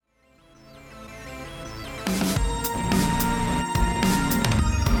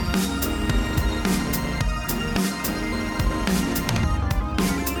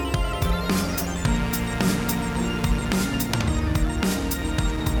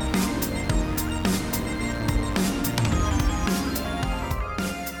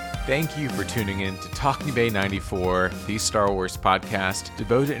Thank you for tuning in to Talking Bay 94, the Star Wars podcast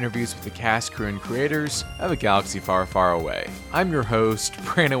devoted to interviews with the cast, crew, and creators of a galaxy far, far away. I'm your host,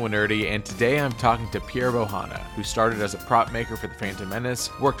 Brandon Winerdy, and today I'm talking to Pierre Bohanna, who started as a prop maker for The Phantom Menace,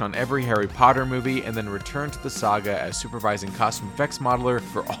 worked on every Harry Potter movie, and then returned to the saga as supervising costume effects modeler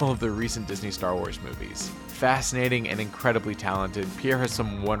for all of the recent Disney Star Wars movies. Fascinating and incredibly talented, Pierre has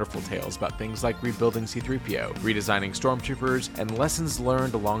some wonderful tales about things like rebuilding C-3PO, redesigning stormtroopers, and lessons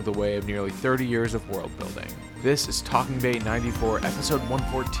learned along the way of nearly 30 years of world building. This is Talking Bay 94, episode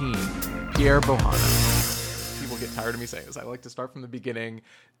 114, Pierre Bohanna. People get tired of me saying this. I like to start from the beginning,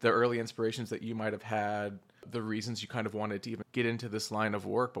 the early inspirations that you might have had, the reasons you kind of wanted to even get into this line of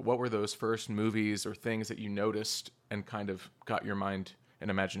work, but what were those first movies or things that you noticed and kind of got your mind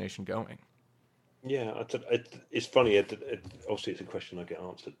and imagination going? Yeah, it's funny. Obviously, it's a question I get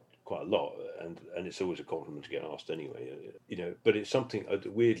answered quite a lot, and it's always a compliment to get asked anyway. But it's something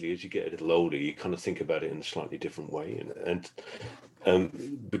weirdly, as you get a little older, you kind of think about it in a slightly different way, and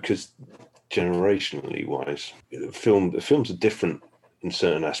because generationally wise, films are different in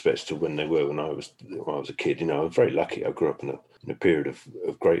certain aspects to when they were when I was a kid. I was very lucky. I grew up in a period of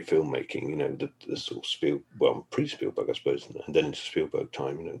great filmmaking. The sort of pre-Spielberg, I suppose, and then into Spielberg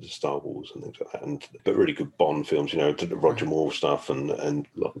time. The Star Wars and things like that, but really good Bond films. The Roger Moore stuff and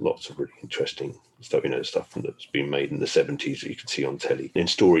lots of really interesting stuff. Stuff that's been made in the 70s that you could see on telly. In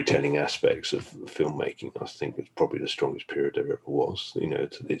storytelling aspects of filmmaking, I think it's probably the strongest period there ever was.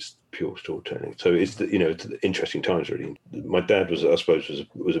 It's pure storytelling. So it's interesting times really. My dad was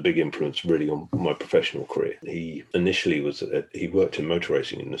a big influence really on my professional career. He initially he worked in motor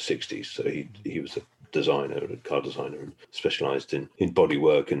racing in the 60s, so he was a car designer, and specialised in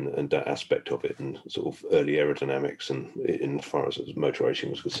bodywork and that aspect of it, and sort of early aerodynamics, and in as far as motor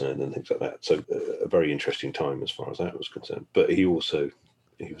racing was concerned and things like that. So a very interesting time as far as that was concerned. But he was a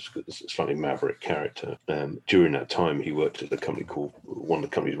slightly maverick character. During that time, he worked at one of the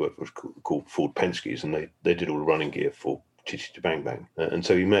companies he worked for was called Ford Penske's, and they did all the running gear for Chitty Bang Bang, and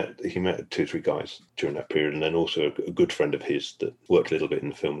so he met 2 or 3 guys during that period, and then also a good friend of his that worked a little bit in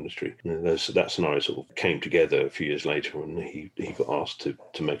the film industry. That scenario sort of came together a few years later when he got asked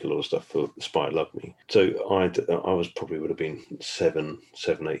to make a lot of stuff for Spy Love Me. So I would have been 7,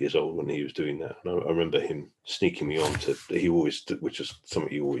 8 years old when he was doing that, and I remember him sneaking me on to, which is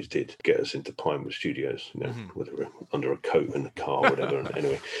something he always did, get us into Pinewood Studios, whether we're under a coat in the car or whatever. And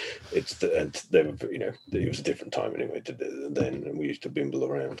anyway, it was a different time anyway then, and we used to bimble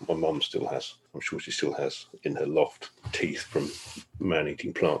around. My mum still has, I'm sure she still has in her loft, teeth from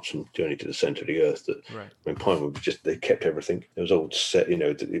man-eating plants from Journey to the Centre of the Earth. That right. When Pinewood they kept everything. There was old set,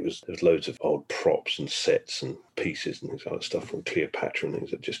 there was loads of old props and sets and pieces and things like that, stuff from Cleopatra and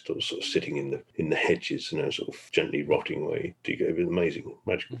things that just sort of sitting in the hedges, sort of gently rotting away. It was an amazing,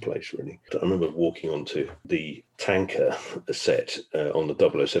 magical place, really. I remember walking onto the tanker set on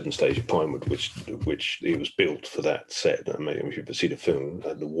the 007 stage at Pinewood, which it was built for that set. I mean, if you ever see the film,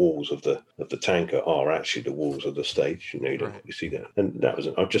 the walls of the tanker are actually the walls of the stage. You don't really see that. And that was,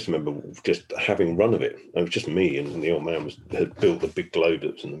 I just remember just having run of it. It was just me, and the old man had built a big globe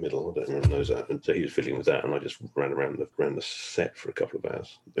that was in the middle. I don't remember knows that. And so he was fiddling with that, and I just ran around the set for a couple of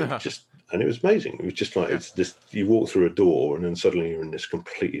hours. It was and it was amazing. It was just like it's this. You walk through a door, and then suddenly you're in this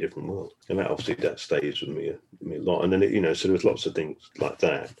completely different world. And that stays with me a lot. And then so there was lots of things like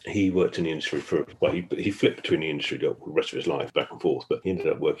that. He worked in the industry he flipped between the industry the rest of his life back and forth. But he ended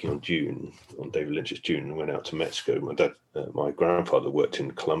up working on David Lynch's Dune, and went out to Mexico. My grandfather worked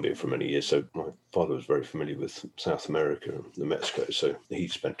in Colombia for many years, so my father was very familiar with South America and Mexico. So he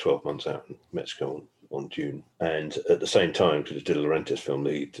spent 12 months out in Mexico on Dune, and at the same time, because De Laurentiis film,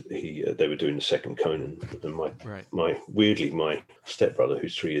 they were doing the second Conan, and my stepbrother,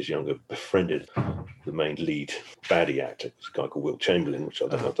 who's 3 years younger, befriended the main lead baddie actor, this guy called Wilt Chamberlain, which I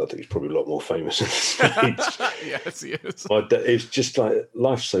don't know. I think he's probably a lot more famous in the States. Yes, he is. It's just like,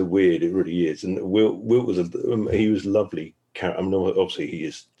 life's so weird, it really is. And Wilt he was lovely. I mean, obviously he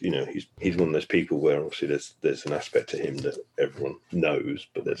is, he's one of those people where obviously there's an aspect to him that everyone knows,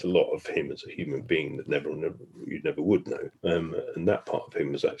 but there's a lot of him as a human being that you never would know. And that part of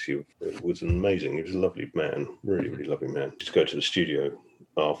him was amazing. He was a lovely man, really, really lovely man. Used to go to the studio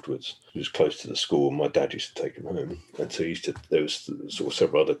afterwards. It was close to the school, and my dad used to take him home. And so there was sort of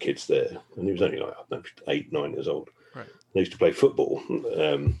several other kids there, and he was only like 8, 9 years old. Right. They used to play football,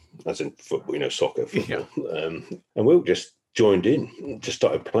 as in football, soccer, football. Yeah. And Will just joined in, just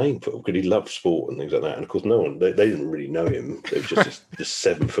started playing football because he loved sport and things like that. And of course, no one, they didn't really know him. They was just this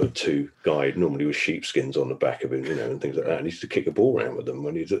 7'2" guy, normally with sheepskins on the back of him, and things like that. And he used to kick a ball around with them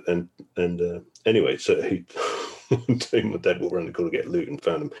when he's anyway. So he, my dad walked around the corner to get loot and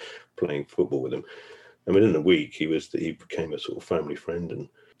found him playing football with him. And within a week, he became a sort of family friend.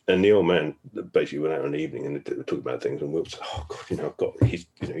 And the old man basically went out in the evening and they talked about things. And Will said, "Oh God, he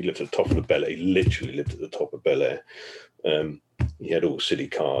lived at the top of the Bel Air. He literally lived at the top of Bel Air. He had all city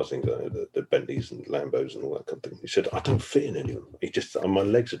cars, things like the Bentleys and Lambos and all that kind of thing. He said, I don't fit in any of them. My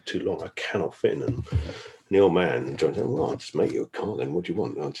legs are too long. I cannot fit in them." And the old man, John said, "Well, I'll just make you a car then. What do you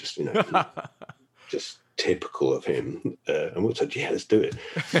want?" I'll just, just typical of him. And we said, "Yeah, let's do it."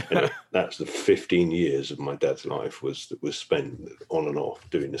 And that's the 15 years of my dad's life was spent on and off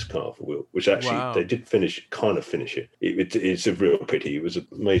doing this car for Will, which actually they did finish it. It's a real pity. It was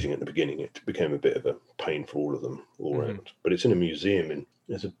amazing at the beginning. It became a bit of a pain for all of them all around. But it's in a museum.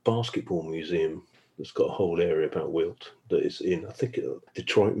 There's a basketball museum that's got a whole area about Wilt that is in, I think,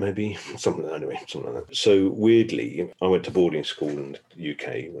 Detroit, maybe, something like that. So weirdly, I went to boarding school in the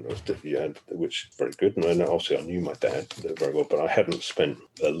UK when I was, which is very good. And obviously I knew my dad very well, but I hadn't spent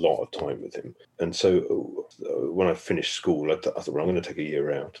a lot of time with him. And so when I finished school, I thought, well, I'm going to take a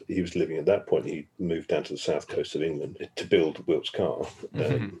year out. He was living at that point. He moved down to the south coast of England to build Wilt's car.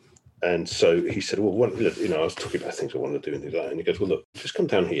 And so he said, "Well, I was talking about things I wanted to do and things like that." And he goes, "Well, look, just come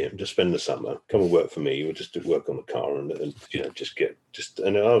down here and just spend the summer. Come and work for me. We'll just do work on the car and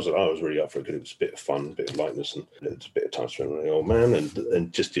And I was really up for it because it was a bit of fun, a bit of lightness, and it's a bit of time spent with the old man.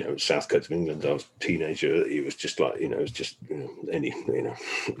 And just south coast of England. I was a teenager. It was just like it was just any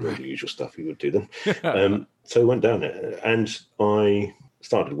the usual stuff he would do then. So I went down there and I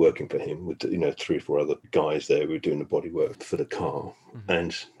started working for him with 3 or 4 other guys there who were doing the bodywork for the car,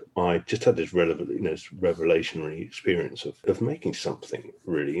 and I just had this revelationary experience of making something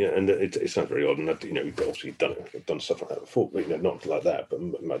really, and it sounds very odd. And we've obviously done stuff like that before, but not like that. But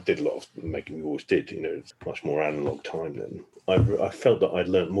I did a lot of making. We always did. It's much more analog time then. I felt that I'd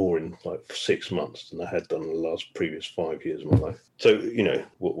learned more in like 6 months than I had done in the previous 5 years of my life. So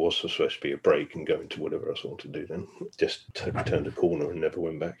what was supposed to be a break and go into whatever else I wanted to do then, just turned a corner and never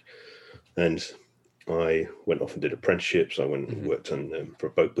went back. And I went off and did apprenticeships. I went and worked on for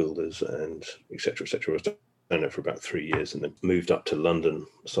boat builders and et cetera, et cetera. I was down there for about 3 years and then moved up to London,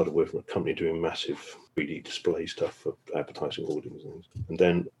 started working for a company doing massive 3D display stuff for advertising hoardings and things. And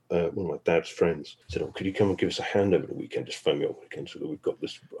then one of my dad's friends said, "Oh, could you come and give us a hand over the weekend? Just phone me up weekend. So we've got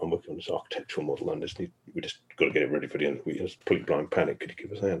this, I'm working on this architectural model and we just got to get it ready for the end of the week. It was complete blind panic. Could you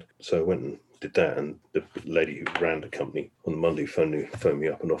give us a hand?" So I went and did that, and the lady who ran the company on the Monday phoned me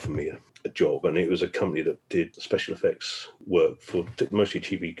up and offered me a job, and it was a company that did special effects work for mostly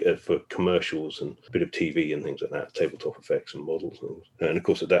TV, for commercials and a bit of TV and things like that, tabletop effects and models and things. And of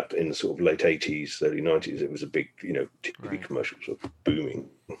course, at that in the sort of late 80s, early 90s, it was a big, TV commercials were booming.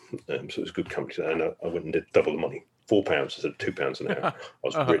 So it was a good company. And I went and did double the money. £4 instead of £2 an hour. I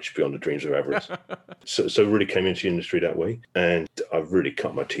was rich beyond the dreams of avarice. So really came into the industry that way, and I really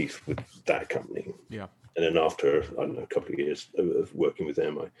cut my teeth with that company. Yeah. And then after, I don't know, a couple of years of working with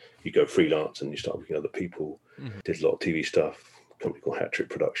them, you go freelance and you start working with other people. Did a lot of TV stuff. A company called Hat Trick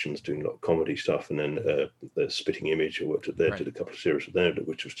Productions, doing a lot of comedy stuff. And then the Spitting Image, I worked at there, did a couple of series with them,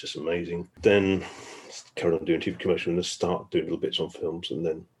 which was just amazing. Then carried on doing TV commercials and then start doing little bits on films, and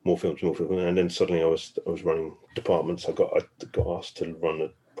then more films. And then suddenly I was running departments. I got asked to run a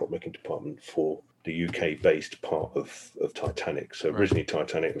prop making department for the UK-based part of Titanic. So originally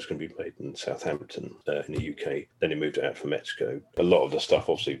Titanic was going to be made in Southampton in the UK. Then they moved it out from Mexico. A lot of the stuff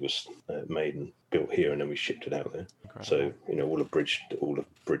obviously was made and built here, and then we shipped it out there. Incredible. So all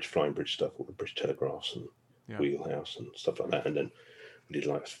the flying bridge stuff, all the bridge telegraphs and wheelhouse and stuff like that. And then we did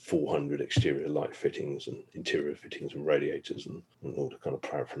like 400 exterior light fittings and interior fittings and radiators and all the kind of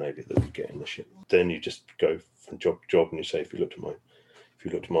paraphernalia that we get in the ship. Then you just go from job to job, and you say, if you looked at my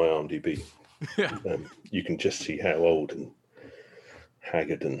IMDb, you can just see how old and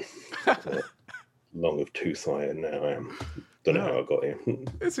haggard and long of tooth I now am. Don't know how I got here.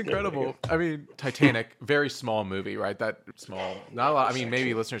 It's incredible. I mean, Titanic, very small movie, right? That small. Not a lot. I mean,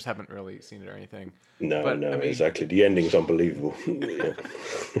 maybe listeners haven't really seen it or anything. No, exactly. The ending's unbelievable.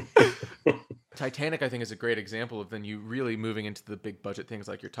 Titanic, I think, is a great example of then you really moving into the big budget things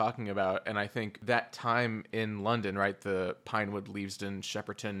like you're talking about. And I think that time in London, right, the Pinewood, Leavesden,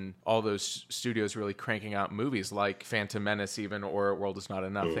 Shepperton, all those studios really cranking out movies like Phantom Menace even, or World Is Not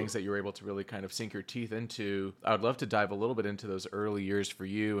Enough, things that you were able to really kind of sink your teeth into. I would love to dive a little bit into those early years for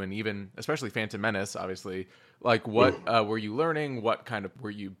you, and even especially Phantom Menace, obviously, Like, what were you learning? What kind of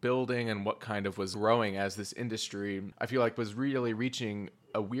were you building? And what kind of was growing as this industry, I feel like, was really reaching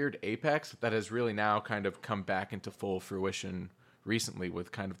a weird apex that has really now kind of come back into full fruition recently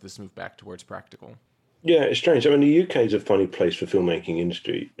with kind of this move back towards practical. Yeah, it's strange. I mean, the UK is a funny place for filmmaking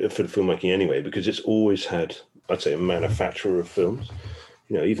industry, for filmmaking anyway, because it's always had, I'd say, a manufacturer of films.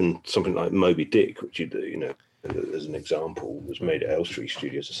 You know, even something like Moby Dick, which you know, as an example, was made at Elstree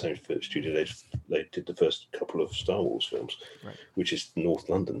Studios, the same studio they did the first couple of Star Wars films, Right. which is North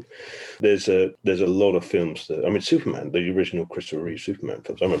London. There's a lot of films that, I mean, Superman, the original Christopher Reeve Superman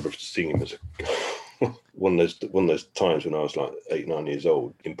films. I remember seeing him as one of those times when I was like 8, 9 years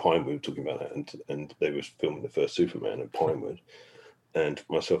old in Pinewood, talking about that, and they were filming the first Superman at Pinewood, and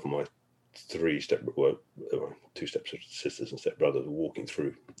myself and my two stepsisters and stepbrothers were walking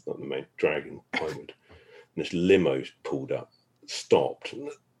through like the main drag in Pinewood. And this limo pulled up, stopped, and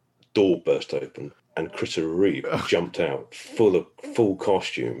the door burst open, and Christopher Reeve jumped out, full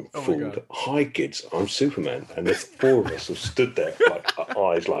costume, hi kids, I'm Superman. And there's 4 of us have stood there, like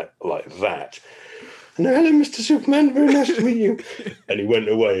eyes like that. And hello, Mr. Superman, very nice to meet you. And he went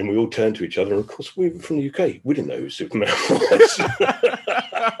away, and we all turned to each other. And of course, we were from the UK. We didn't know who Superman was.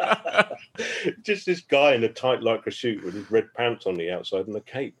 Just this guy in a tight lycra suit with his red pants on the outside and a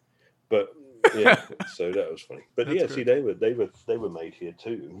cape. But yeah, so that was funny. But that's see, they were made here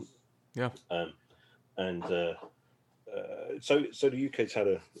too. Yeah. So the UK's had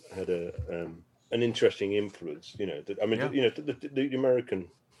an interesting influence. You know, I mean, you know, the American,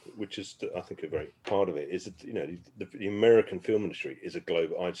 which is I think a very part of it, is that, you know, the American film industry is a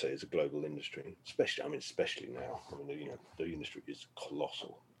global. I'd say is a global industry, especially now. I mean, you know, the industry is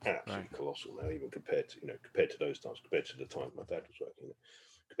colossal, absolutely colossal now, even compared to those times, compared to the time my dad was working there.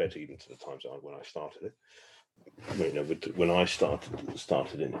 Compared to even to the times when I started it. You know, when I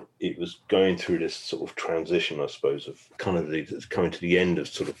started in it, it was going through this sort of transition, I suppose, of kind of coming to the end of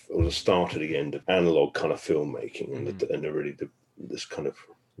sort of, or the start of the end of analog kind of filmmaking, and this kind of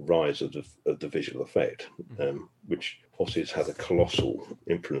rise of the visual effect, which obviously has had a colossal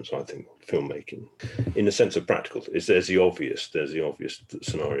influence, I think, filmmaking in the sense of practical. There's the obvious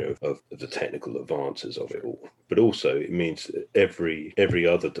scenario of the technical advances of it all, but also it means that every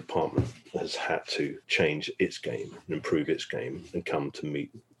other department has had to change its game and improve its game and come to meet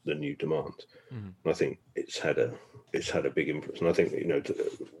the new demand. And I think it's had a big influence, and I think, you know,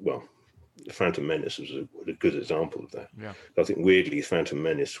 The Phantom Menace was a good example of that. Yeah. I think weirdly, Phantom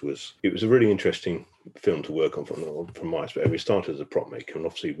Menace was a really interesting film to work on from my perspective. We started as a prop maker, and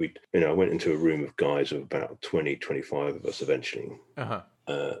obviously I went into a room of guys of about 20, 25 of us eventually.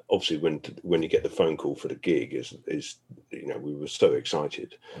 Obviously, when you get the phone call for the gig, is you know, we were so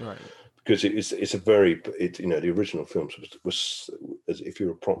excited. Right. Because the original films was as if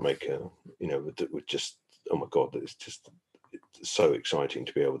you're a prop maker, you know, would just, oh my God, it's so exciting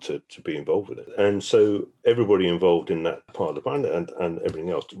to be able to be involved with it. And so everybody involved in that part of the band and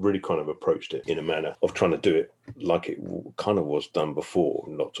everything else really kind of approached it in a manner of trying to do it like it kind of was done before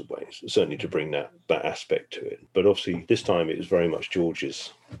in lots of ways, certainly to bring that aspect to it. But obviously this time it was very much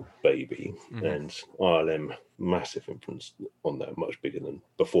George's baby, and ILM massive influence on that, much bigger than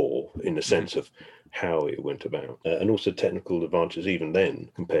before in the sense of how it went about, and also technical advances even then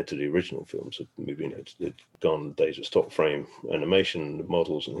compared to the original films. They'd gone the days of stock frame animation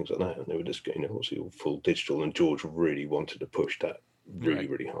models and things like that, and they were just, you know, obviously all full digital, and George really wanted to push that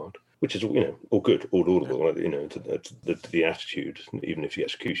really hard, which is, you know, all good, all laudable. You know, the attitude, even if the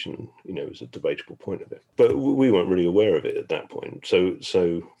execution, you know, is a debatable point of it. But we weren't really aware of it at that point. So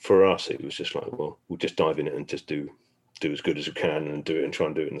for us, it was just like, well, we'll just dive in it and just do as good as we can and do it and try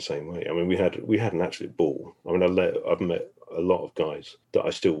and do it in the same way. I mean, we had an absolute ball. I mean, I've met a lot of guys that I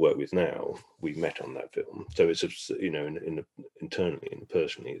still work with now. We met on that film, so it's internally and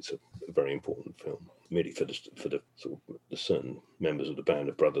personally, it's a very important film. Merely for the sort of the certain members of the band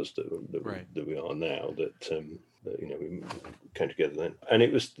of brothers that we are now, that you know, we came together then, and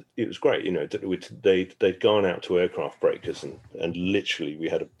it was great. You know, they'd gone out to aircraft breakers, and literally we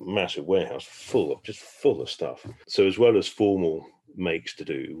had a massive warehouse full of stuff. So as well as formal makes to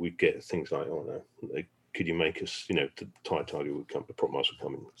do, we'd get things like, could you make us, you know, the target would come, the prop master would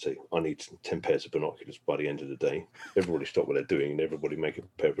come and say, I need 10 pairs of binoculars by the end of the day. Everybody stop what they're doing and everybody make a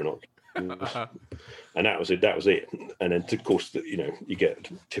pair of binoculars. And that was it. And then, of course, you know, you get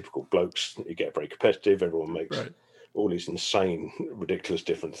typical blokes, you get very competitive, everyone makes all these insane, ridiculous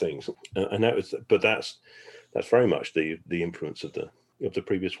different things. And that's very much the influence of the of the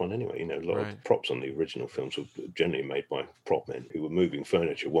previous one anyway. You know, a lot of the Right. props on the original films were generally made by prop men who were moving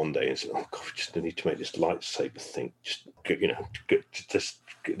furniture one day and said, "Oh God, we just need to make this lightsaber thing. Just get, just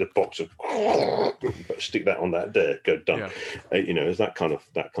get the box of stick that on that there, go done." Yeah. You know, it's that kind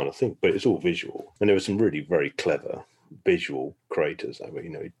of thing. But it's all visual, and there were some really very clever visual creators. I mean, you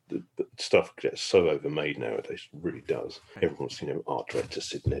know, the stuff gets so overmade nowadays. It really does. Right. Everyone's, you know, art directors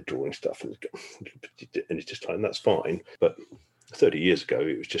sitting there drawing stuff, and it's just like, and that's fine. But 30 years ago,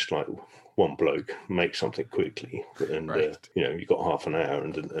 it was just like one bloke make something quickly, and Right. you know, you got half an hour,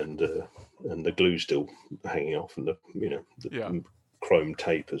 and the glue's still hanging off, and Yeah. the chrome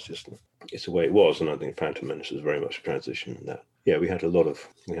tape is just, it's the way it was. And I think Phantom Menace was very much a transition in that. Yeah, we had a lot of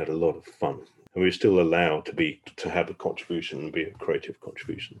fun, and we were still allowed to have a contribution and be a creative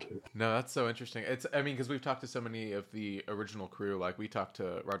contribution to. No, that's so interesting. I mean, because we've talked to so many of the original crew. Like we talked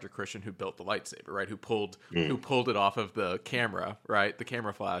to Roger Christian, who built the lightsaber, right? Who pulled it off of the camera, right? The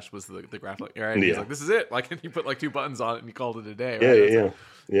camera flash was the graphic, right? And he's like, "This is it." Like, and he put like 2 buttons on it, and he called it a day, right?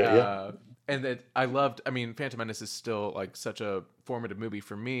 Yeah. And that I loved. I mean, Phantom Menace is still like such a formative movie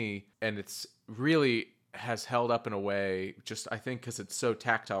for me, and it's really has held up in a way, just I think because it's so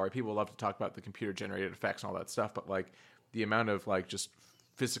tactile, right? People love to talk about the computer generated effects and all that stuff, but like the amount of like just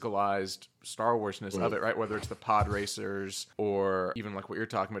physicalized Star Warsness of it, right? Whether it's the pod racers or even like what you're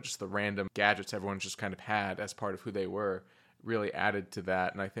talking about, just the random gadgets everyone just kind of had as part of who they were, really added to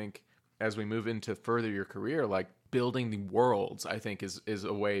that. And I think as we move into further your career, like building the worlds, I think is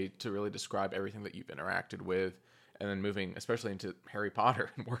a way to really describe everything that you've interacted with. And then moving, especially into Harry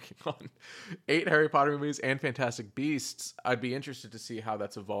Potter and working on 8 Harry Potter movies and Fantastic Beasts, I'd be interested to see how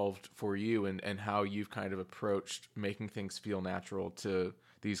that's evolved for you and how you've kind of approached making things feel natural to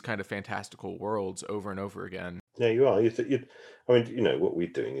these kind of fantastical worlds over and over again. Yeah, you are. I mean, you know, what we're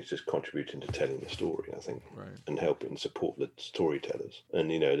doing is just contributing to telling the story, I think, Right. and helping support the storytellers.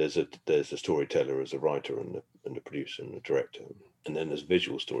 And you know, there's a storyteller as a writer and a producer and a director, and then there's a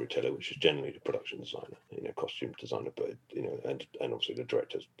visual storyteller, which is generally the production designer, you know, costume designer, but you know, and obviously the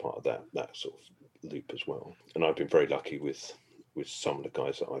director's part of that sort of loop as well. And I've been very lucky with some of the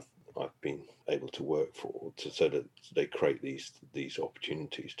guys that I've been able to work for, so that they create these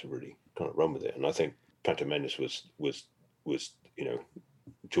opportunities to really kind of run with it. And I think Phantom Menace was you know,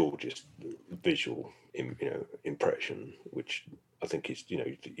 George's visual impression, which I think is, you know,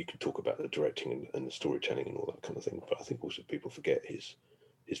 you can talk about the directing and the storytelling and all that kind of thing, but I think also people forget his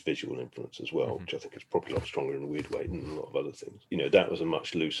visual influence as well, which I think is probably a lot stronger in a weird way than a lot of other things. You know, that was a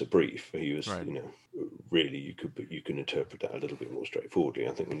much looser brief. He was, Right. you know, really you can interpret that a little bit more straightforwardly.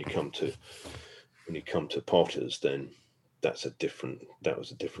 I think when you come to Potters, then that was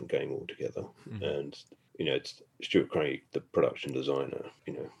a different game altogether. And you know, it's Stuart Craig, the production designer.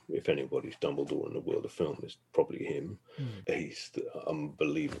 You know, if anybody's Dumbledore in the world of film, it's probably him. He's the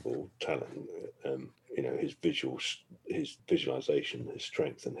unbelievable talent. You know, his visualization, his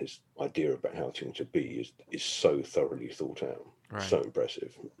strength, and his idea about how things should be is so thoroughly thought out. Right. So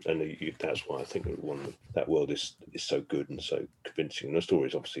impressive, and that's why I think that world is so good and so convincing. And the story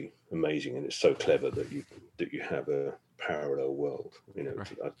is obviously amazing, and it's so clever that you have a parallel world. You know,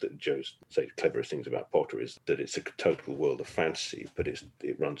 right. Joe's say the cleverest things about Potter is that it's a total world of fantasy, but it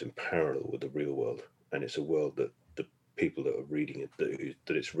runs in parallel with the real world, and it's a world that the people that are reading it,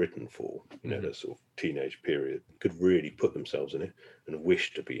 that it's written for, you know, that sort of teenage period, could really put themselves in it and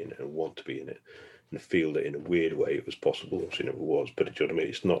wish to be in it and want to be in it. And feel that in a weird way it was possible. Obviously, it never was, but do you know what I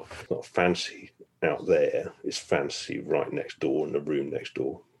mean? It's not fancy out there. It's fancy right next door in the room next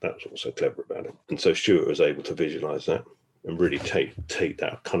door. That's what's so clever about it. And so Stuart was able to visualize that and really take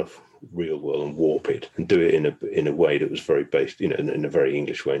that kind of real world and warp it and do it in a way that was very based, you know, in a very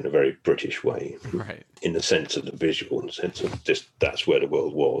English way, in a very British way, right? In the sense of the visual, in the sense of just that's where the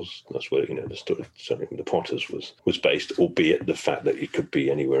world was. That's where, you know, the story, certainly the Potters was based, albeit the fact that it could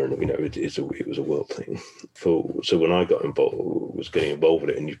be anywhere, and you know, it was a world thing. So when I was getting involved with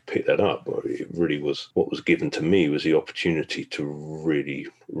it, and you pick that up, it really was what was given to me was the opportunity to really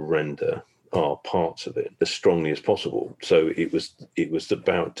render are parts of it as strongly as possible. So it was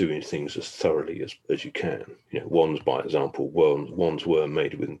about doing things as thoroughly as you can. You know, wands, by example, wands were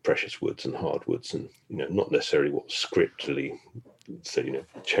made with precious woods and hardwoods, and you know, not necessarily what scripturally. So, you know,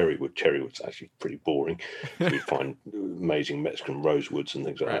 cherrywood's actually pretty boring. So we find amazing Mexican rosewoods and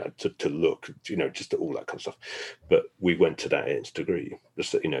things like that to look, you know, just all that kind of stuff. But we went to that nth degree.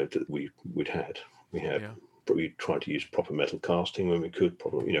 Just that, you know, that we had. But we tried to use proper metal casting when we could,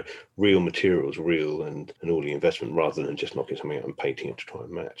 probably, you know, real materials, and all the investment, rather than just knocking something out and painting it to try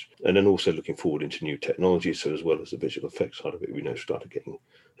and match. And then also looking forward into new technologies. So as well as the visual effects side of it, we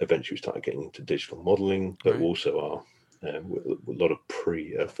eventually started getting into digital modeling, but also a lot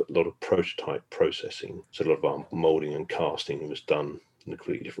of prototype processing. So a lot of our molding and casting was done in a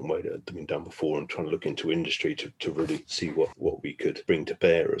completely different way that had been done before, and trying to look into industry to really see what we could bring to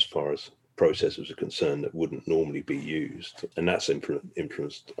bear as far as processes are concerned that wouldn't normally be used. And that's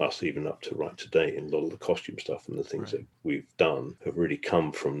influenced us even up to right today. And a lot of the costume stuff and the things that we've done have really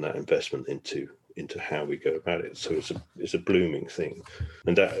come from that investment into how we go about it. So it's a blooming thing,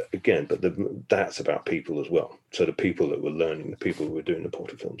 and that again, but that's about people as well. So the people that were learning, the people who were doing the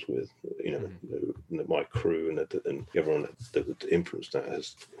Potter films with, my crew and everyone that influenced that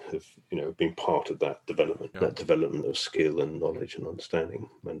have been part of that development, that development of skill and knowledge and understanding,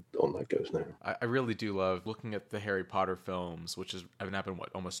 and on that goes now. I really do love looking at the Harry Potter films, which have now been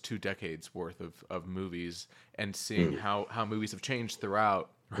almost 2 decades worth of movies, and seeing how movies have changed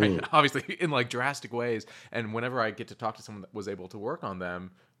throughout. Right, obviously in like drastic ways. And whenever I get to talk to someone that was able to work on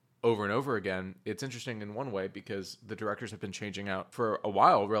them over and over again, it's interesting in one way because the directors have been changing out for a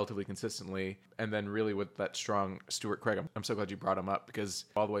while relatively consistently. And then really with that strong Stuart Craig, I'm so glad you brought him up, because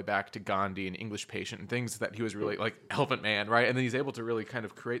all the way back to Gandhi and English Patient and things that he was really like Elephant Man, right? And then he's able to really kind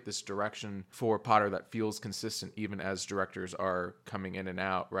of create this direction for Potter that feels consistent even as directors are coming in and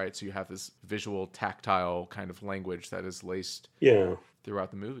out, right? So you have this visual, tactile kind of language that is laced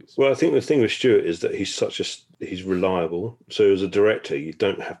throughout the movies. Well, I think the thing with Stuart is that he's reliable. So as a director, you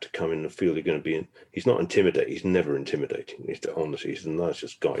don't have to come in and feel you're going to be in. He's not intimidating. He's never intimidating. Honestly, he's the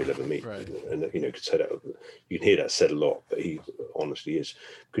nicest guy you'll ever meet. Right. And could say that. You can hear that said a lot, but he honestly is,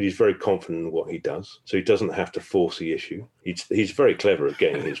 because he's very confident in what he does. So he doesn't have to force the issue. He's very clever at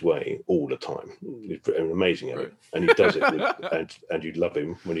getting his way all the time. He's amazing at it, and he does it. And you love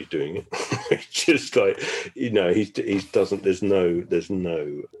him when he's doing it. It's just like he doesn't. There's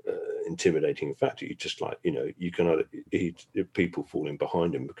no intimidating factor. You just like you can people falling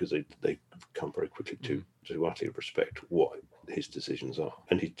behind him because they come very quickly to utterly respect what his decisions are,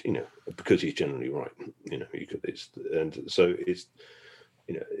 and he because he's generally right.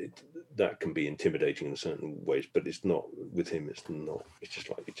 That can be intimidating in certain ways, but it's not with him. It's not. It's just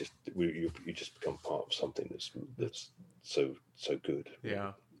like you just become part of something that's so good.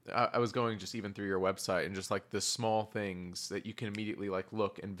 Yeah. I was going just even through your website, and just like the small things that you can immediately like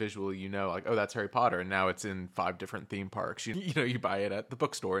look and visually, like, oh, that's Harry Potter. And now it's in 5 different theme parks. You buy it at the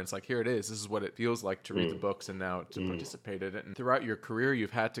bookstore and it's like, here it is. This is what it feels like to read the books and now to participate in it. And throughout your career,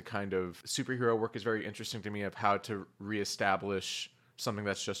 you've had to superhero work is very interesting to me, of how to reestablish something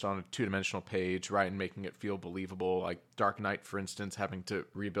that's just on a 2-dimensional page, right, and making it feel believable. Like Dark Knight, for instance, having to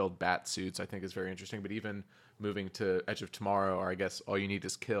rebuild bat suits, I think is very interesting. But even moving to Edge of Tomorrow, or I guess All You Need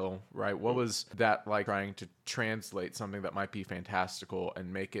Is Kill, right? What was that like, trying to translate something that might be fantastical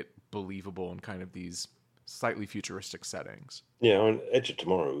and make it believable in kind of these slightly futuristic settings? Yeah, Edge of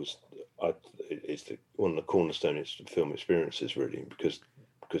Tomorrow is one of the cornerstone film experiences, really, because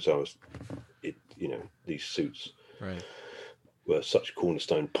these suits were such a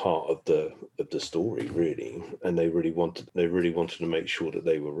cornerstone part of the story, really, and they really wanted to make sure that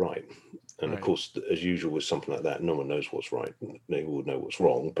they were right. And of course, as usual with something like that, no one knows what's right. They all know what's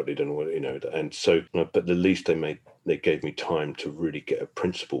wrong, but they don't know what And so, but at least they gave me time to really get a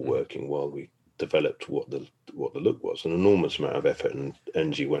principle working while we developed what the look was. An enormous amount of effort and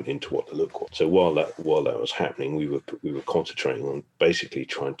energy went into what the look was. So while that was happening, we were concentrating on basically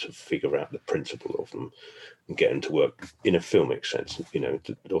trying to figure out the principle of them and get them to work in a filmic sense.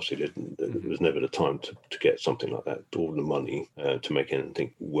 Obviously there was never the time to get something like that, or the money to make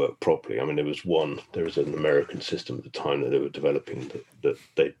anything work properly. I mean, there was an American system at the time that they were developing that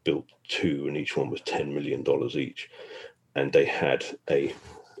they built 2, and each one was $10 million each, and they had a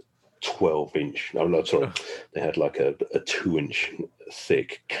 12-inch. I'm not sorry. They had like a 2-inch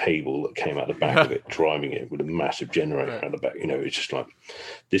thick cable that came out the back of it, driving it with a massive generator out the back. It's just like,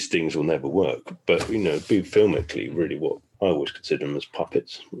 these things will never work. But be filmically, really, what I always consider them as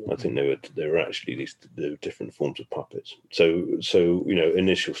puppets. I think they were actually they were different forms of puppets. So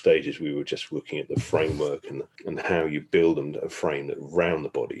initial stages, we were just looking at the framework and how you build them, a frame that around the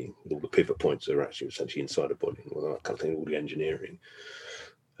body with all the pivot points that are actually essentially inside the body, and all that kind of thing, all the engineering.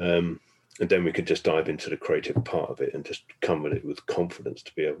 And then we could just dive into the creative part of it and just come at it with confidence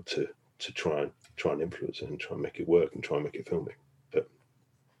to be able to try and influence it and try and make it work and try and make it filmic. But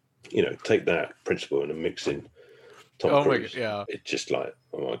take that principle and mix in Tom Cruise. It's just like,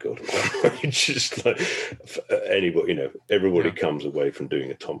 oh my god. It's just like anybody, everybody comes away from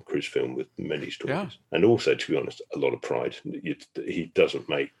doing a Tom Cruise film with many stories, and also, to be honest, a lot of pride. He doesn't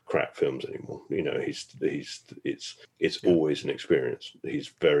make crap films anymore. It's always an experience. He's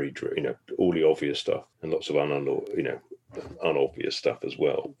very, all the obvious stuff and lots of unobvious stuff as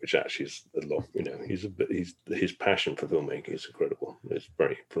well, which actually is a lot. His passion for filmmaking is incredible. It's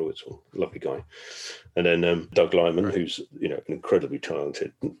very influential, lovely guy. And then Doug Lyman, who's an incredibly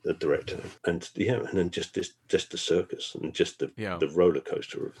talented director, and then just the circus and just the roller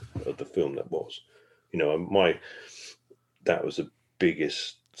coaster of the film that was. That was the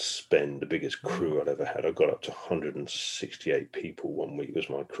biggest spend, the biggest crew I'd ever had. I got up to 168 people one week was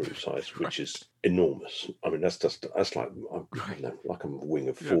my crew size, which is enormous. I mean, that's like like I'm a wing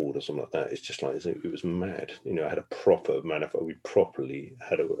of Ford or something like that. It's just like it was mad. I had a proper we properly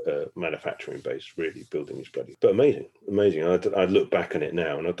had a manufacturing base, really building this bloody. But amazing. I look back on it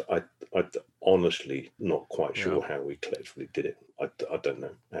now, and I honestly not quite sure how we collectively did it. I don't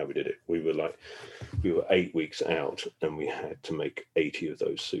know how we did it. We were 8 weeks out, and we had to make 80 of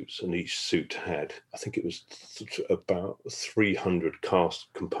those suits, and each suit had, I think it was about 300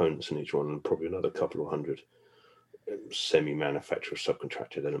 cast components in each one, and probably another couple of hundred semi-manufactured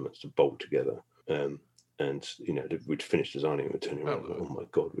subcontracted elements to bolt together. And we'd finished designing it, we'd turn around, oh my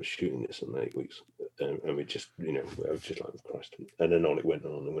God, we're shooting this in 8 weeks. And we just, I was just like, Christ. And then on it went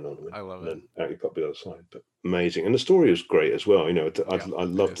on and went on and went on. I love it. And then out you got the other side. But amazing. And the story was great as well. I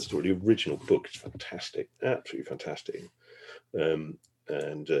love the story. The original book is fantastic, absolutely fantastic. So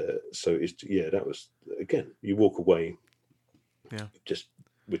that was, again, you walk away just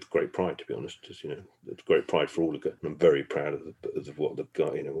with great pride, to be honest. Just, it's great pride for all the guys. I'm very proud of what the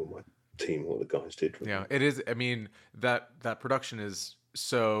guy, my team, what the guys did. It is. I mean, that production is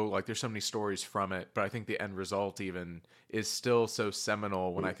so, like, there's so many stories from it, but I think the end result even is still so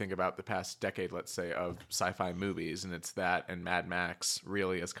seminal when I think about the past decade, let's say, of sci-fi movies, and it's that and Mad Max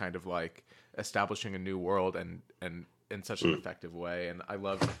really as kind of like establishing a new world and in such an effective way. And I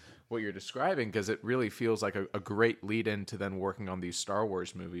love what you're describing, because it really feels like a great lead in to then working on these Star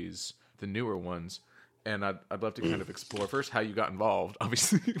Wars movies, the newer ones. And I'd love to kind of explore first how you got involved.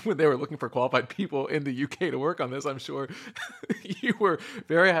 Obviously, when they were looking for qualified people in the UK to work on this, I'm sure you were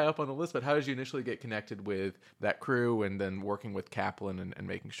very high up on the list. But how did you initially get connected with that crew, and then working with Kaplan and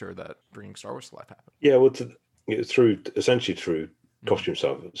making sure that bringing Star Wars to life happened? Yeah, well, through costume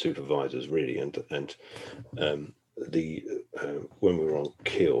supervisors, really, and when we were on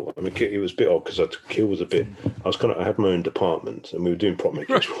Kill, I mean, it was a bit odd because Kill was a bit. I had my own department, and we were doing prop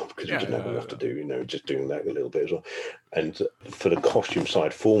making as well, because we didn't have enough to do. Just doing that a little bit as well. And for the costume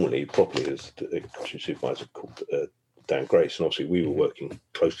side, properly, as a costume supervisor called Dan Grace, and obviously we were working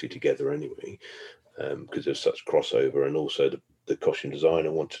closely together anyway, because there's such crossover, and also the costume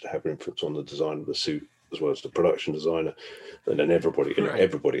designer wanted to have influence on the design of the suit as well as the production designer, and then everybody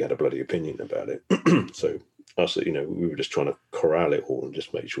had a bloody opinion about it. So us, we were just trying to corral it all and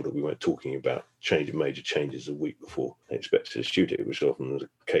just make sure that we weren't talking about major changes a week before they expected to shoot it, which often was the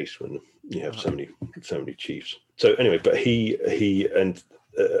case when you have so many chiefs. So anyway, but he and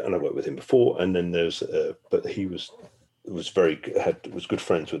I worked with him before, and then but he was good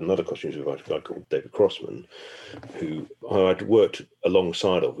friends with another costume supervisor, a guy called David Crossman, who I'd worked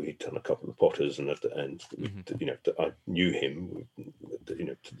alongside of. We'd done a couple of Potters, and I knew him,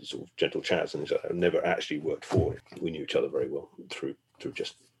 sort of gentle chats, and I never actually worked for him. We knew each other very well through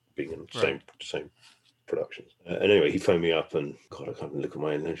just being in the same productions. And anyway, he phoned me up, and God, I can't look at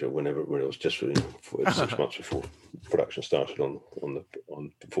my leisure when it was just 6 months before production started on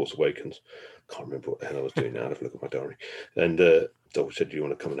Force Awakens. Can't remember what the hell I was doing now. I'd have to look at my diary. And Doug said, "Do you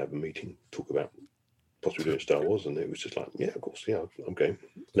want to come and have a meeting, talk about possibly doing Star Wars?" And it was just like, "Yeah, of course, yeah, I'm game.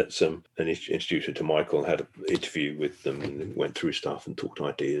 Let's." And he introduced it to Michael, had an interview with them, and went through stuff and talked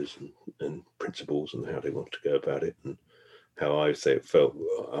ideas and principles and how they wanted to go about it, and how I felt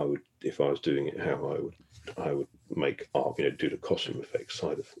I would, if I was doing it, how I would make art, do the costume effects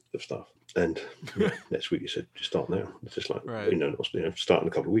side of stuff. And next week he said, "Just start now." It's just like, start in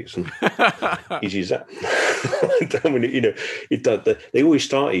a couple of weeks, and easy as that. I mean, it does. They always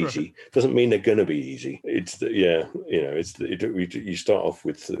start easy. Doesn't mean they're going to be easy. You start off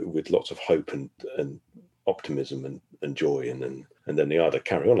with lots of hope and optimism and joy, and then they either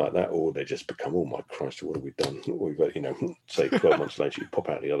carry on like that, or they just become, "Oh my Christ, what have we done?" We've got, say 12 months later, you pop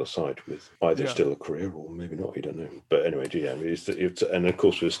out the other side with either still a career or maybe not. You don't know. But anyway, it's and of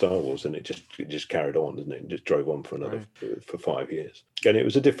course with Star Wars, and it just carried on, didn't it? It just drove on for 5 years, and it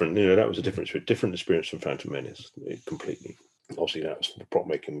was a different, that was a different experience from Phantom Menace, completely. Obviously, that was the prop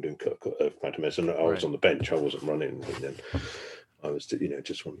making, doing Phantom Menace, and I was on the bench. I wasn't running, and then I was,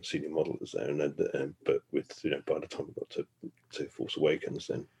 just one of the senior modelers there, and then, but with, by the time we got to Force Awakens,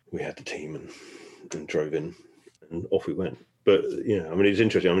 then we had the team and drove in, and off we went. But I mean, it's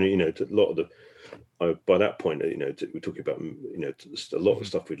interesting. I mean, a lot of the by that point, we're talking about, a lot of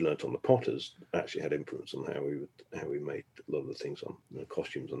stuff we'd learnt on the Potters actually had influence on how we made a lot of the things on the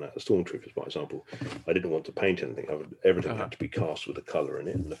costumes on that. The Stormtroopers, for example, I didn't want to paint anything. Everything had to be cast with the colour in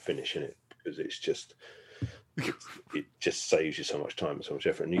it and the finish in it, because it just saves you so much time and so much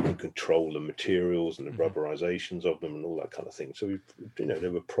effort, and you can control the materials and the rubberizations of them and all that kind of thing. So they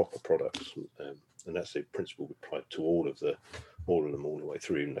were proper products, and that's the principle we applied to all of them all the way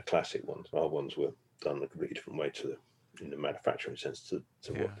through. Even the classic ones, our ones were done a completely different way in the manufacturing sense to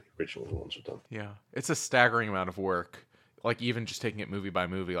what the original ones were done. Yeah, it's a staggering amount of work. Like, even just taking it movie by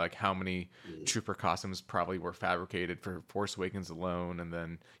movie, like how many trooper costumes probably were fabricated for Force Awakens alone, and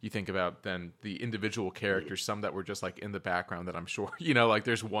then you think about then the individual characters, some that were just like in the background that I'm sure, like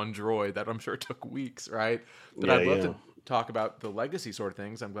there's one droid that I'm sure took weeks, right? But I'd love to talk about the legacy sort of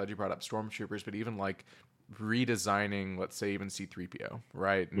things. I'm glad you brought up Stormtroopers, but even like redesigning, let's say, even C-3PO,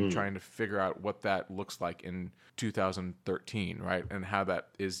 right? And trying to figure out what that looks like in 2013, right? And how that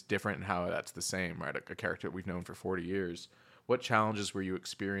is different and how that's the same, right? A character we've known for 40 years. What challenges were you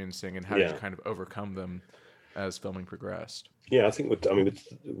experiencing, and how did you kind of overcome them as filming progressed? Yeah, I think with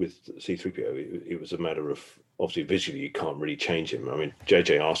C-3PO, it was a matter of, obviously visually you can't really change him. I mean,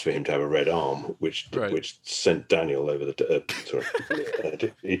 JJ asked for him to have a red arm, which sent Daniel over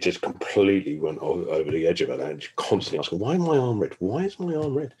the he just completely went over the edge of it, and constantly asking, "Why is my arm red? Why is my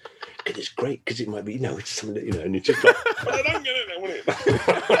arm red?" Because it's great, because it might be, it's something that, and it's just like, "But I don't get it, I want it."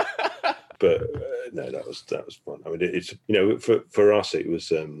 But no, that was fun. I mean, it's for us, it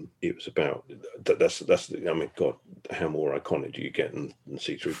was about that's I mean, God, how more iconic do you get than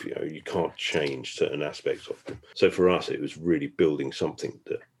C-3PO? You can't change certain aspects of them. So for us, it was really building something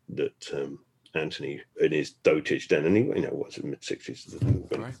that Anthony, in his dotage then, and he, what's it, mid-60s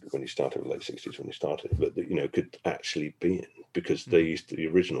when he started, late 60s when he started, but could actually be in, because they used the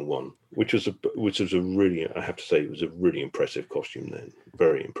original one, which was a really, I have to say, it was a really impressive costume then,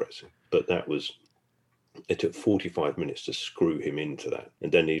 very impressive. But it took 45 minutes to screw him into that, and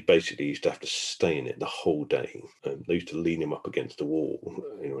then he basically used to have to stay in it the whole day. They used to lean him up against the wall,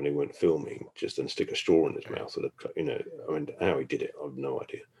 when he went filming, just and stick a straw in his mouth. I mean, how he did it, I have no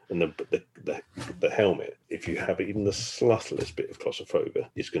idea. And the helmet, if you have even the slightest bit of claustrophobia,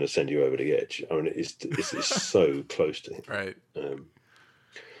 it's going to send you over the edge. I mean, it's so close to him, right?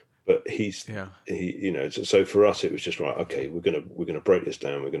 But so for us it was just right. Okay, we're gonna break this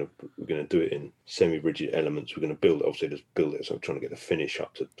down. We're gonna do it in semi-rigid elements. We're gonna build it. So I'm trying to get the finish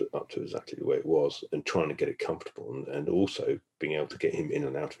up to exactly the way it was, and trying to get it comfortable, and also being able to get him in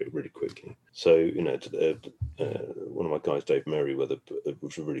and out of it really quickly. So one of my guys, Dave Merriweather,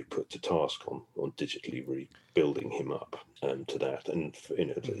 was really put to task on digitally rebuilding him up to that, and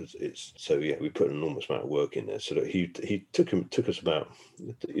it's so we put an enormous amount of work in there, so that he took us about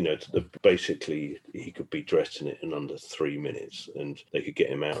basically he could be dressed in it in under 3 minutes, and they could get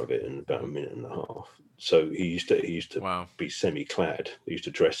him out of it in about a minute and a half. So he used to be semi-clad. They used to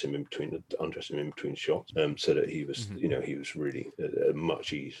undress him in between shots, so that he was he was really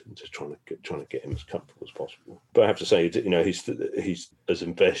much ease, and just trying to get him as comfortable as possible. But I have to say, he's as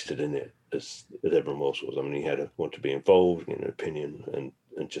invested in it as everyone else was. I mean, he wanted to be involved in an opinion, and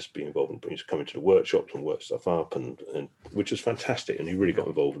just be involved, and he's coming to the workshops and work stuff up, and which was fantastic. And he really got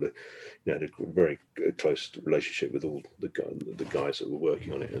involved with it. Had a very close relationship with all the guys that were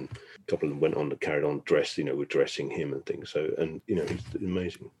working on it, and a couple of them went on to carry on with dressing him and things. So, and he's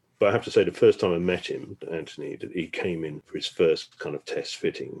amazing. But I have to say, the first time I met him, Anthony, he came in for his first kind of test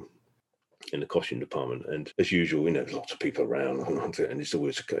fitting in the costume department, and as usual, lots of people around, and it's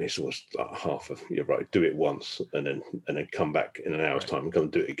always like half of, you're right, do it once and then come back in an hour's time and come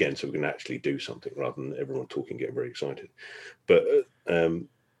and do it again, so we can actually do something, rather than everyone talking, getting very excited. But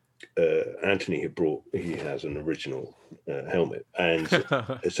Anthony he has an original helmet, and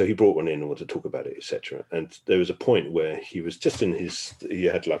so he brought one in and wanted to talk about it, etc. And there was a point where he was just in he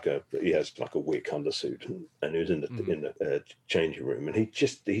has like a wick undersuit, and he was in the changing room, and he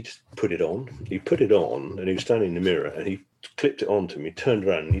just put it on. He put it on, and he was standing in the mirror, and he clipped it onto him. He turned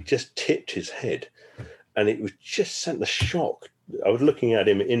around and he just tipped his head, and it was just sent the shock. I was looking at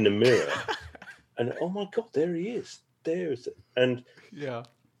him in the mirror, and oh my God, there he is. And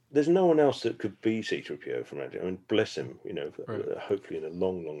there's no one else that could be C-3PO from that. I mean, bless him, hopefully in a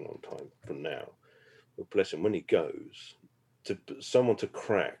long, long, long time from now. But bless him, when he goes, someone to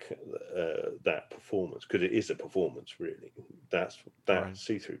crack that performance, because it is a performance, really. That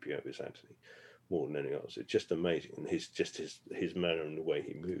C-3PO is Anthony, more than anything else. It's just amazing, and his manner and the way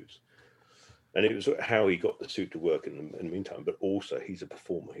he moves. And it was how he got the suit to work in the meantime, but also he's a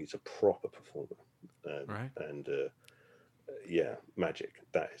performer. He's a proper performer. yeah, magic.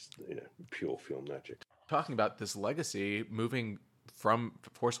 That is, pure film magic. Talking about this legacy, moving from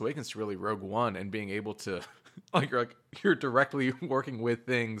Force Awakens to really Rogue One, and being able to you're directly working with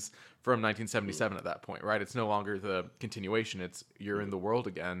things from 1977 at that point, right? It's no longer the continuation, it's you're in the world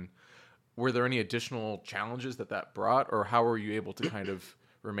again. Were there any additional challenges that brought, or how were you able to kind of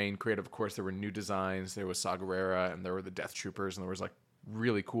remain creative? Of course, there were new designs, there was Saw Gerrera, and there were the Death Troopers, and there was like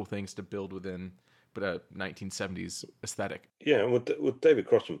really cool things to build within, but a 1970s aesthetic. Yeah, well, David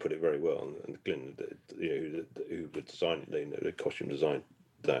Crossman put it very well, and Glenn, who would design it, the costume design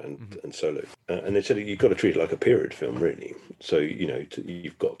that, and Solo, and they said you've got to treat it like a period film, really. So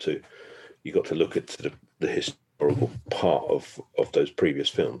you've got to look at the historical part of those previous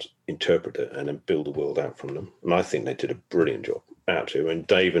films, interpret it, and then build a world out from them. And I think they did a brilliant job. Absolutely. And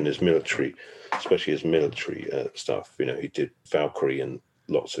Dave and his military, especially his military stuff, he did Valkyrie and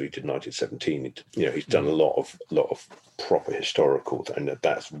lots. So he did 1917. He's done a lot of proper historical, and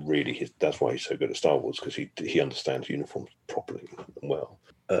that's really that's why he's so good at Star Wars, because he understands uniforms properly and well.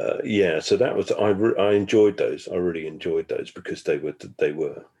 So that was I enjoyed those. I really enjoyed those because they were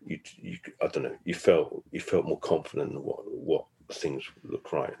you I don't know, you felt more confident in what things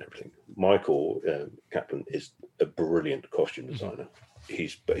look right and everything. Michael Kaplan is a brilliant costume designer.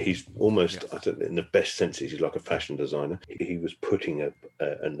 He's almost, I don't know, in the best senses, he's like a fashion designer. He was putting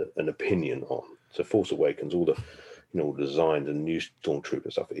an opinion on. So Force Awakens, all the design and new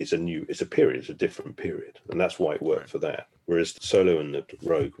Stormtrooper stuff, it's a period, it's a different period, and that's why it worked for that. Whereas Solo and the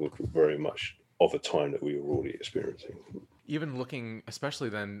Rogue were very much of a time that we were already experiencing. Even looking, especially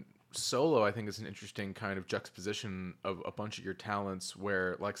then, Solo, I think, is an interesting kind of juxtaposition of a bunch of your talents,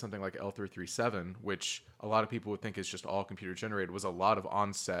 where like something like L337, which a lot of people would think is just all computer generated, was a lot of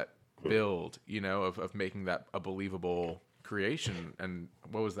on-set build, of making that a believable creation. And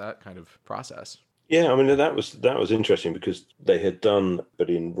what was that kind of process? Yeah, I mean that was interesting because they had done, but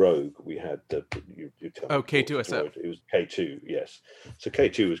in Rogue we had the K2SO. It was K2, yes. So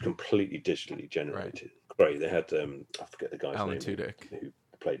K2 was completely digitally generated. Right. Great. They had I forget the guy's Alan name Tudyk, who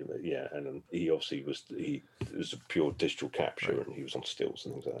played him. Yeah, and he obviously it was a pure digital capture, and he was on stills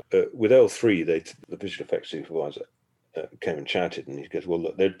and things like that. With L3, the visual effects supervisor came and chatted, and he goes, "Well,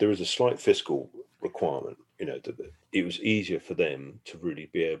 look, there is a slight fiscal requirement. It was easier for them to really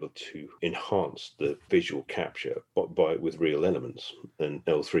be able to enhance the visual capture with real elements, and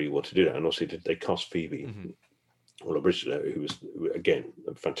L3 wanted to do that. And also they cast Phoebe." Well, originally, who was again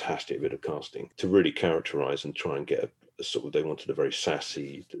a fantastic bit of casting to really characterize and try and get a sort of, they wanted a very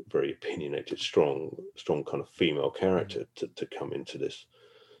sassy, very opinionated, strong kind of female character to come into this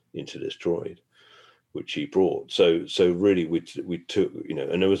droid, which he brought. So really we took,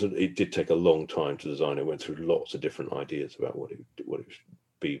 and it did take a long time to design. It went through lots of different ideas about what it should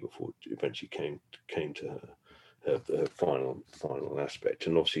be before it eventually came to her final aspect.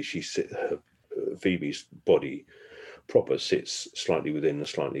 And obviously Phoebe's body proper sits slightly within and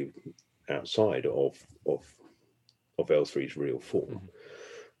slightly outside of L3's real form.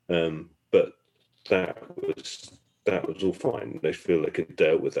 But that was all fine. They feel they could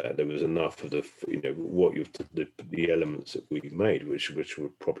deal with that. There was enough of the elements that we made, which were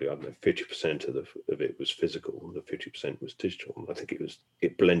probably, I don't know, 50% of it was physical, the 50% was digital. I think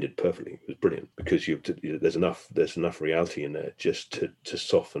it blended perfectly. It was brilliant because there's enough reality in there just to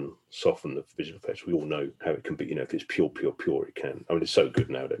soften the visual effects. We all know how it can be. If it's pure, it can. I mean, it's so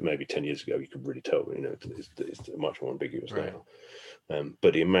good now that maybe 10 years ago you could really tell. It's much more ambiguous now.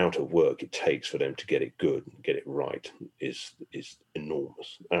 But the amount of work it takes for them to get it good, get it right, is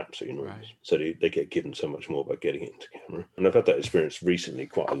enormous, absolutely enormous. Right. So they get given so much more by getting it into camera. And I've had that experience recently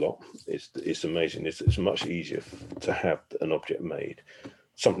quite a lot. It's amazing. It's much easier to have an object made,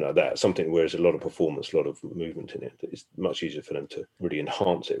 something like that, where there's a lot of performance, a lot of movement in it. It's much easier for them to really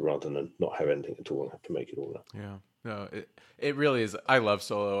enhance it rather than not have anything at all and have to make it all up. Yeah. No, it really is. I love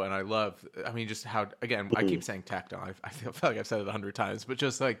Solo, and I mean, just how, again, I keep saying tactile. I feel like I've said it 100 times, but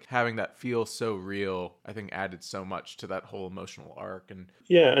just like having that feel so real, I think added so much to that whole emotional arc. And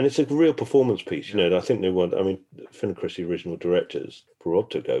yeah, and it's a real performance piece. I think Finn and Chris, the original directors, before Rob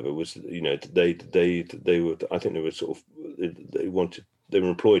took over, was, they were, I think they were sort of, they were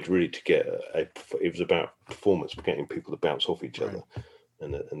employed really to get it was about performance, getting people to bounce off each other,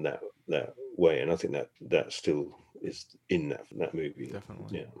 and that way. And I think that still is in that movie.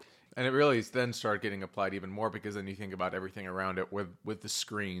 Definitely. Yeah. And it really then started getting applied even more, because then you think about everything around it with the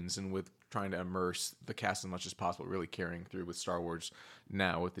screens and with trying to immerse the cast as much as possible, really carrying through with Star Wars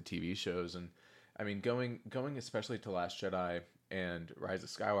now with the TV shows. And I mean, going especially to Last Jedi and Rise of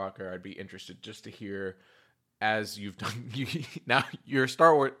Skywalker, I'd be interested just to hear as you've done, now you're a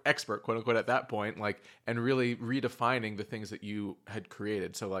Star Wars expert, quote unquote, at that point, like, and really redefining the things that you had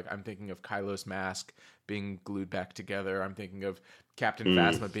created. So like, I'm thinking of Kylo's mask being glued back together. I'm thinking of Captain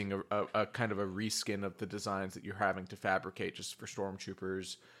Phasma being a kind of a reskin of the designs that you're having to fabricate just for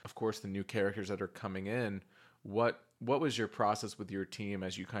stormtroopers. Of course, the new characters that are coming in. What was your process with your team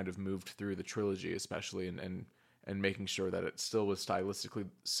as you kind of moved through the trilogy, especially, and making sure that it still was stylistically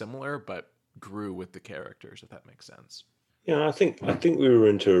similar, but grew with the characters, if that makes sense? Yeah, I think we were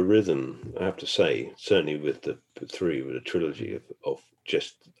into a rhythm. I have to say, certainly with the trilogy of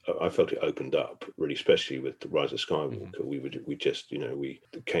just, I felt it opened up really, especially with the Rise of Skywalker. Mm-hmm. We just, we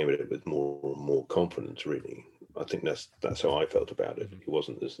came at it with more and more confidence. Really, I think that's how I felt about it. Mm-hmm. It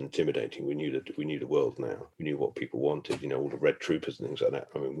wasn't as intimidating. We knew the world now. We knew what people wanted. All the red troopers and things like that.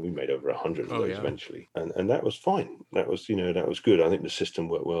 I mean, we made over 100 of those eventually, and that was fine. That was that was good. I think the system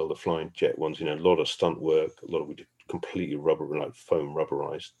worked well. The flying jet ones, a lot of stunt work. We did completely like foam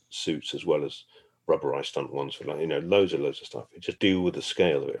rubberized suits as well as rubberized stunt ones for loads of stuff. It just deal with the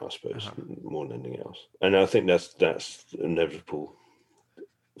scale of it, I suppose, more than anything else. And I think that's inevitable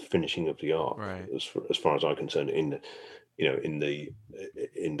finishing of the arc, Right. as far as I'm concerned, in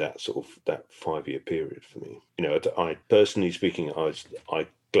that sort of that 5-year period for me. I personally speaking, I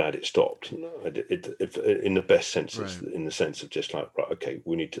glad it stopped. It in the best senses, Right. in the sense of just like, right, okay,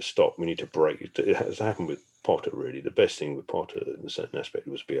 we need to stop, we need to break. It has happened with Potter, really. The best thing with Potter in a certain aspect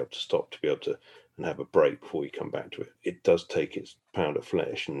was to be able to stop, to be able to and have a break before you come back to it. It does take its pound of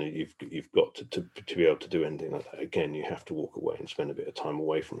flesh, and you've got to be able to do anything like that. Again, you have to walk away and spend a bit of time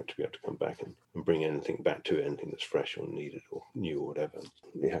away from it to be able to come back and bring anything back to it, anything that's fresh or needed or new or whatever.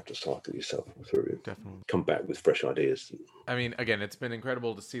 You have to cycle yourself through. Definitely. Come back with fresh ideas. I mean, again, it's been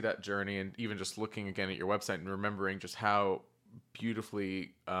incredible to see that journey, and even just looking again at your website and remembering just how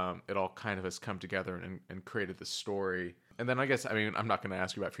beautifully it all kind of has come together and created this story. And then I guess, I mean, I'm not going to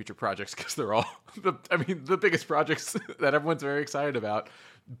ask you about future projects because they're all, the biggest projects that everyone's very excited about.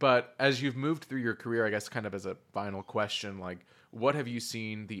 But as you've moved through your career, I guess kind of as a final question, like, what have you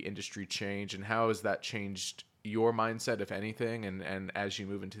seen the industry change, and how has that changed your mindset, if anything? And as you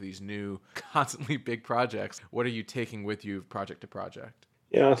move into these new, constantly big projects, what are you taking with you project to project?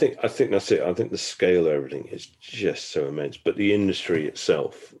 Yeah, I think that's it. I think the scale of everything is just so immense, but the industry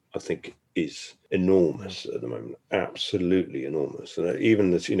itself, I think, is enormous at the moment. Absolutely enormous. And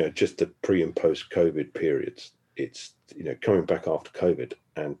even this, just the pre and post COVID periods, it's coming back after COVID,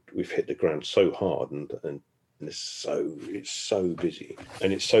 and we've hit the ground so hard, and it's so busy,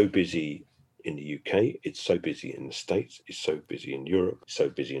 and it's so busy in the UK, it's so busy in the States, it's so busy in Europe, it's so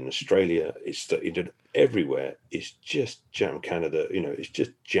busy in Australia, it's everywhere. It's just jammed. Canada, it's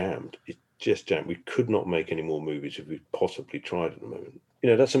just jammed. It's just jammed. We could not make any more movies if we possibly tried at the moment.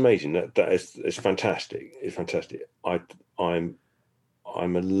 That's amazing. It's fantastic. It's fantastic. I'm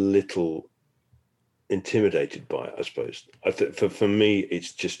a little intimidated by it, I suppose. I think for me,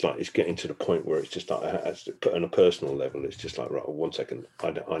 it's just like, it's getting to the point where it's just like, on a personal level, it's just like, right, 1 second,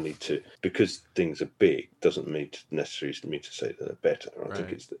 I need to, because things are big, doesn't necessarily mean to say that they're better. I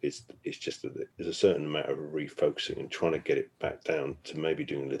think it's just that there's a certain amount of refocusing and trying to get it back down to maybe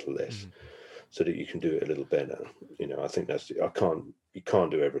doing a little less, so that you can do it a little better. I think you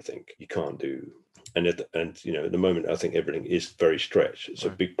can't do everything. You can't do. And at the moment, I think everything is very stretched. So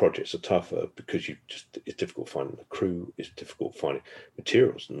big projects are tougher because it's difficult finding the crew. It's difficult finding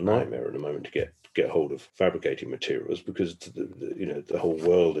materials. A nightmare at the moment to get hold of fabricating materials, because the whole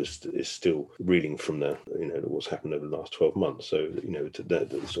world is still reeling from what's happened over the last 12 months. So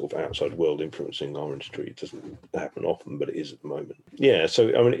the sort of outside world influencing our industry, it doesn't happen often, but it is at the moment. Yeah.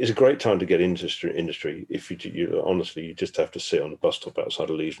 So I mean, it's a great time to get into industry. If you honestly, you just have to sit on the bus stop outside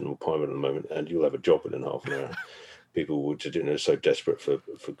of Legion or Pyman at the moment, and you'll have a job within half an hour. People would, so desperate for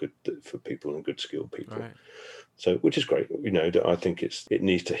people and good skilled people. Right. So, which is great. I think it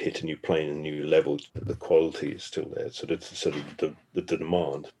needs to hit a new plane, a new level. The quality is still there, so that the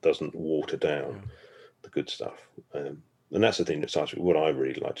demand doesn't water down the good stuff. And that's the thing that starts with what I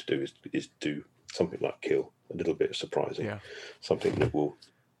really like to do is do something like Kill, a little bit surprising, something that will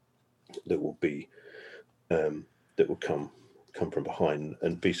be that will come from behind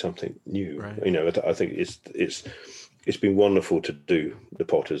and be something new. Right. I think it's been wonderful to do the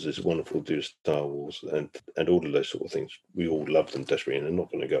Potters. It's wonderful to do Star Wars and all of those sort of things. We all love them desperately, and they're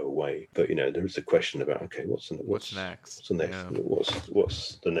not going to go away. But there is a question about, okay, what's next? What's the next? Yeah.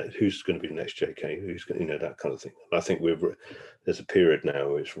 What's the next? Who's going to be the next JK? Who's going? That kind of thing. And I think there's a period now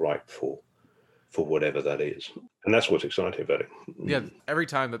where it's ripe for whatever that is, and that's what's exciting about it. Yeah, every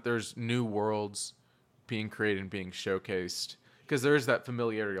time that there's new worlds being created and being showcased, because there is that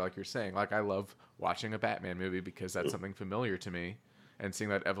familiarity, like you're saying. Like, I love watching a Batman movie because that's something familiar to me, and seeing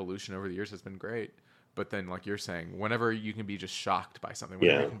that evolution over the years has been great. But then, like you're saying, whenever you can be just shocked by something,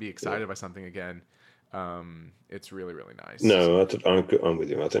 whenever you can be excited by something again, it's really, really nice. No, I'm with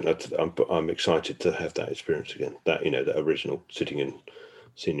you. I think I'm excited to have that experience again. That, that original, sitting and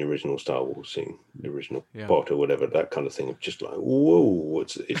seeing the original Star Wars, seeing the original Potter, whatever, that kind of thing. Of just like, whoa,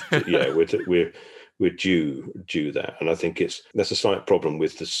 we're due that. And I think that's a slight problem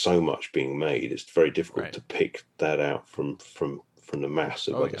with there's so much being made. It's very difficult to pick that out from the mass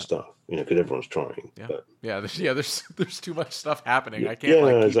of other stuff, because everyone's trying. Yeah, but, there's too much stuff happening. I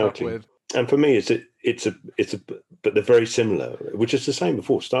can't keep up with. And for me, but they're very similar, which is the same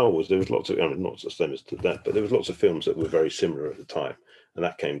before Star Wars. There was lots of, not the same as that, but there was lots of films that were very similar at the time, and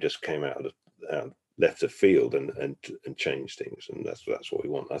that came out of left of field and changed things, and that's what we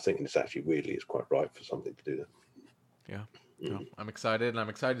want. I think it's actually weirdly is quite right for something to do that. Yeah. No, I'm excited, and I'm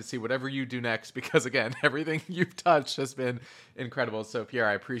excited to see whatever you do next, because again, everything you've touched has been incredible. So Pierre,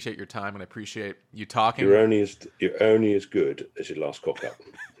 I appreciate your time, and I appreciate you talking. You're only as good as your last cock up.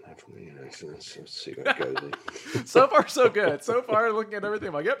 Let's see where it goes. So far, so good. So far, looking at everything,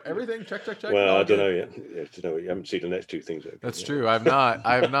 I'm like, yep, everything, check. Well, I don't know yet. You haven't seen the next two things. That's true. I have not.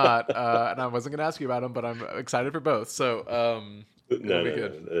 And I wasn't going to ask you about them, but I'm excited for both. So,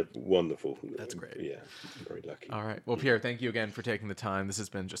 No, wonderful. That's great. Yeah, I'm very lucky. All right. Well, Pierre, thank you again for taking the time. This has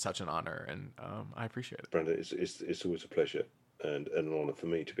been just such an honor, and I appreciate it. Brandon, it's always a pleasure and an honor for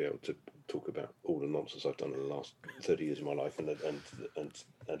me to be able to talk about all the nonsense I've done in the last 30 years of my life, and also,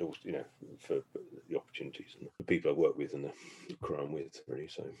 for the opportunities and the people I work with and the crew I'm with, really.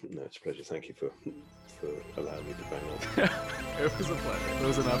 So, no, it's a pleasure. Thank you for allowing me to bang on. It was a pleasure. It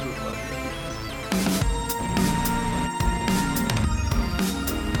was an absolute pleasure.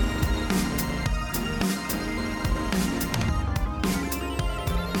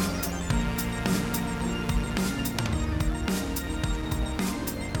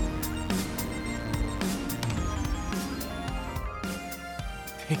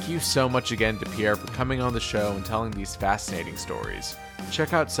 Thank you so much again to Pierre for coming on the show and telling these fascinating stories.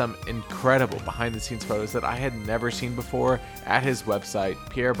 Check out some incredible behind-the-scenes photos that I had never seen before at his website,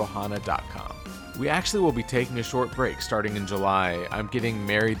 pierrebohanna.com. We actually will be taking a short break starting in July. I'm getting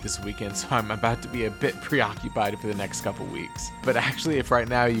married this weekend, so I'm about to be a bit preoccupied for the next couple weeks. But actually, if right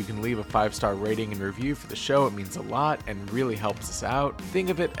now you can leave a 5-star rating and review for the show, it means a lot and really helps us out. Think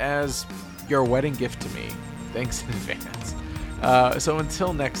of it as your wedding gift to me. Thanks in advance. So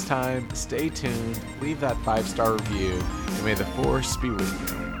until next time, stay tuned, leave that 5-star review, and may the force be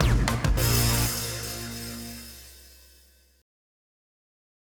with you.